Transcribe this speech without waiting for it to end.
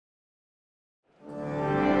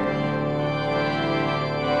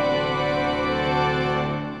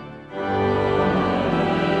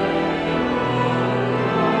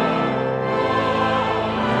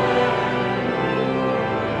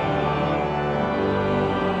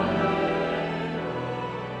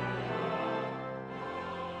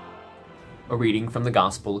A reading from the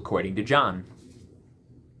Gospel according to John.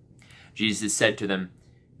 Jesus said to them,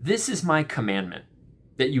 "This is my commandment,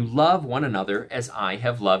 that you love one another as I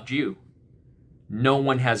have loved you. No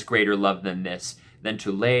one has greater love than this, than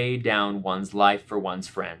to lay down one's life for one's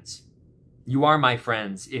friends. You are my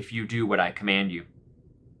friends if you do what I command you.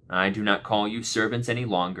 I do not call you servants any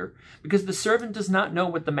longer, because the servant does not know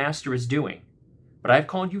what the master is doing. But I have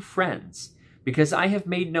called you friends, because I have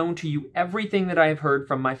made known to you everything that I have heard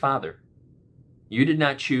from my Father. You did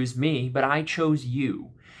not choose me, but I chose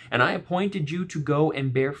you, and I appointed you to go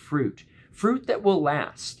and bear fruit, fruit that will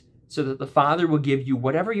last, so that the Father will give you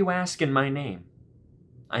whatever you ask in my name.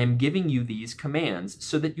 I am giving you these commands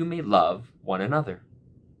so that you may love one another."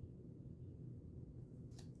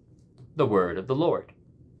 The word of the Lord.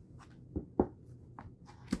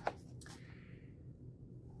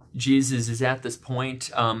 Jesus is at this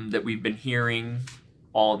point that we've been hearing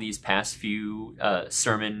all these past few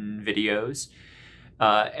sermon videos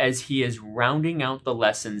as he is rounding out the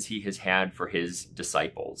lessons he has had for his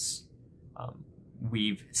disciples.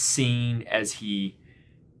 We've seen as he,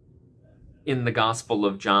 in the Gospel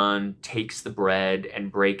of John, takes the bread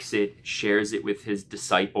and breaks it, shares it with his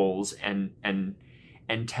disciples, and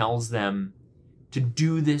tells them to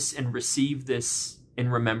do this and receive this in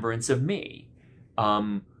remembrance of me.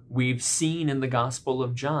 We've seen in the Gospel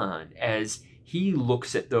of John as he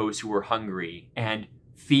looks at those who are hungry and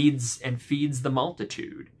feeds the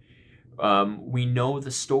multitude. We know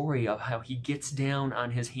the story of how he gets down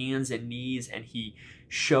on his hands and knees and he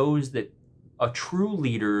shows that a true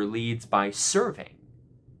leader leads by serving,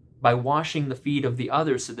 by washing the feet of the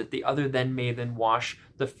other so that the other may wash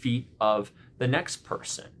the feet of the next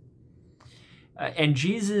person. And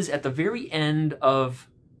Jesus, at the very end of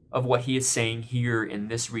what he is saying here in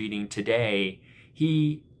this reading today,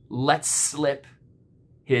 he lets slip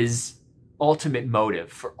his ultimate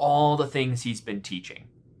motive for all the things he's been teaching,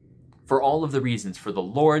 for all of the reasons, for the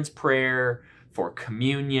Lord's Prayer, for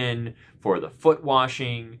communion, for the foot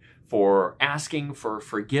washing, for asking for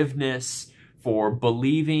forgiveness, for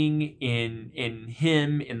believing in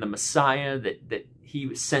him, in the Messiah, that he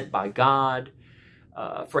was sent by God,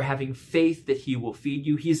 for having faith that he will feed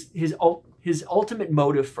you. His ultimate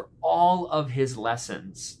motive for all of his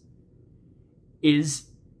lessons is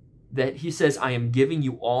that he says, I am giving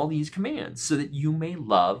you all these commands so that you may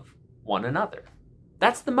love one another.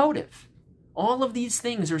 That's the motive. All of these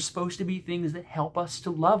things are supposed to be things that help us to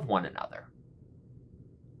love one another.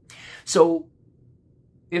 So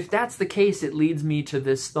if that's the case, it leads me to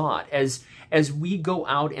this thought. As we go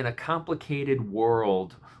out in a complicated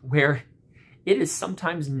world where it is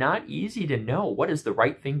sometimes not easy to know what is the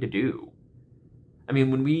right thing to do. I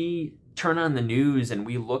mean, when we turn on the news and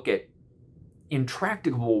we look at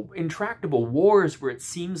intractable wars where it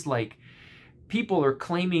seems like people are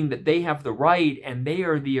claiming that they have the right and they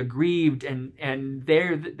are the aggrieved and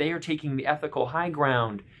they are taking the ethical high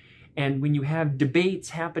ground. And when you have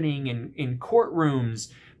debates happening in courtrooms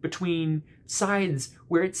between sides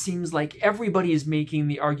where it seems like everybody is making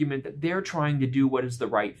the argument that they're trying to do what is the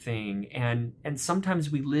right thing. And sometimes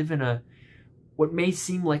we live in what may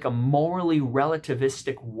seem like a morally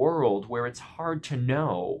relativistic world where it's hard to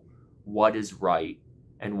know what is right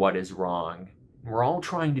and what is wrong. We're all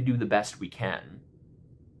trying to do the best we can.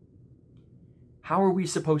 How are we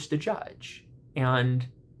supposed to judge? And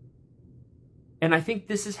I think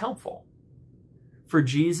this is helpful for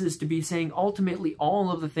Jesus to be saying, ultimately,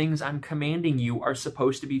 all of the things I'm commanding you are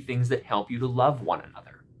supposed to be things that help you to love one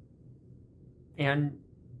another. And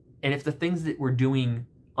if the things that we're doing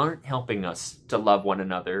aren't helping us to love one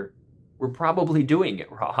another, we're probably doing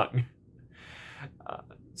it wrong.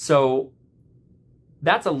 So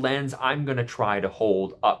that's a lens I'm going to try to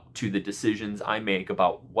hold up to the decisions I make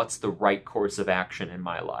about what's the right course of action in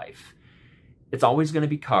my life. It's always going to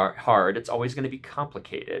be hard. It's always going to be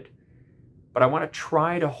complicated. But I want to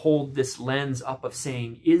try to hold this lens up of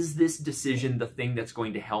saying, is this decision the thing that's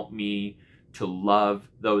going to help me to love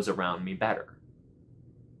those around me better?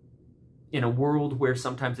 In a world where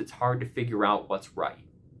sometimes it's hard to figure out what's right.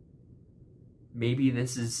 Maybe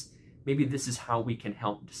this is how we can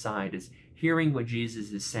help decide, is hearing what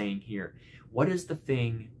Jesus is saying here. What is the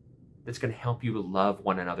thing that's going to help you to love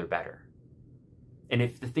one another better? And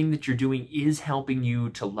if the thing that you're doing is helping you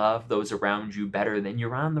to love those around you better, then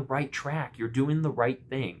you're on the right track. You're doing the right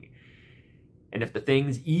thing. And if the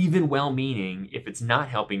thing's even well-meaning, if it's not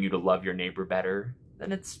helping you to love your neighbor better,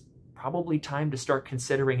 then it's probably time to start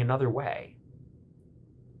considering another way.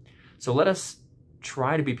 So let us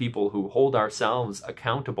try to be people who hold ourselves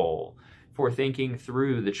accountable for thinking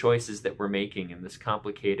through the choices that we're making in this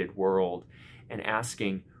complicated world and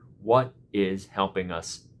asking, what is helping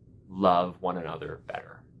us love one another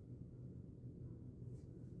better.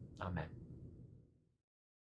 Amen.